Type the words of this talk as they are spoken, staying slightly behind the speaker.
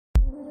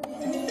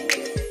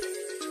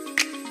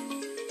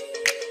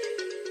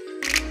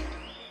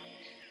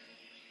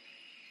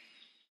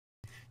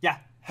Yeah,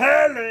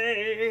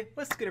 hello!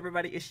 What's good,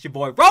 everybody? It's your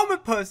boy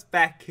Romanpuss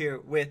back here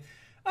with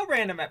a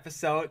random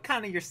episode,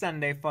 kind of your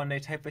Sunday fun day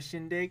type of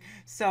shindig.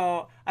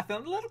 So I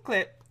filmed a little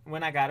clip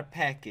when I got a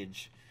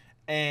package,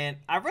 and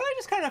I really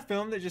just kind of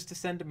filmed it just to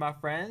send to my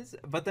friends.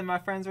 But then my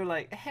friends were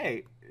like,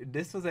 "Hey,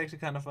 this was actually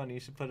kind of funny. You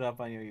should put it up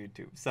on your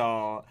YouTube."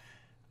 So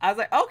I was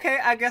like, "Okay,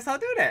 I guess I'll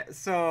do that."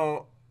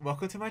 So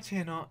welcome to my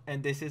channel,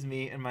 and this is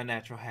me in my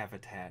natural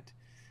habitat.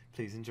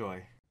 Please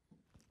enjoy.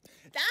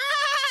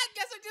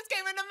 Guess what just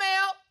came in the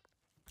mail?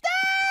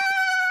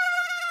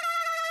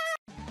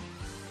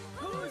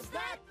 Who's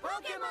that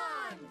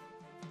Pokemon?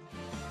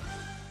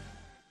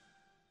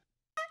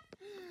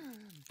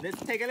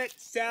 Let's take a look.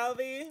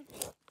 Salvi.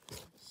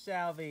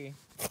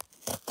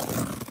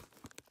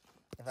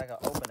 If I can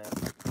open it.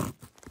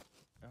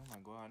 Oh my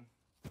god.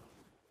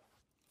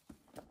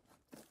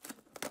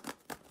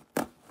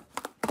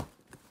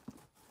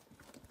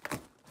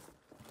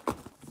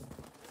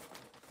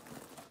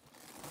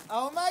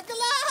 Oh my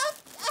god!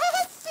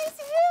 Ah, she's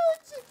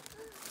huge!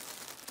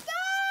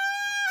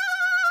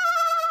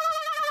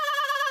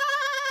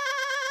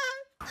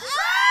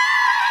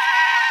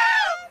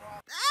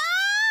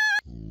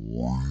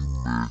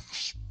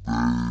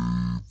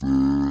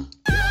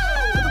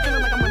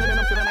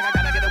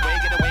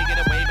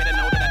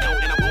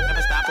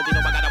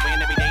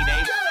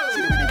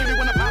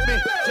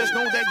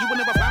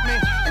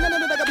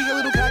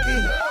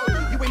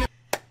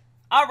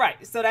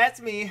 Alright, so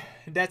that's me.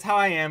 That's how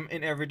I am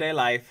in everyday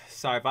life.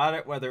 Sorry about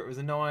it, whether it was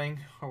annoying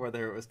or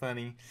whether it was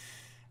funny.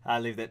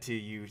 I'll leave that to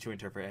you to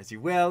interpret as you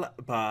will,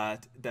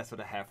 but that's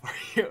what I have for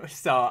you.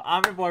 So,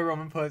 I'm your boy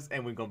Romanpuss,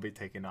 and we're gonna be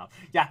taking off.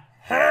 Yeah,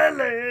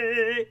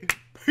 hello!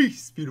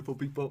 Peace, beautiful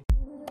people.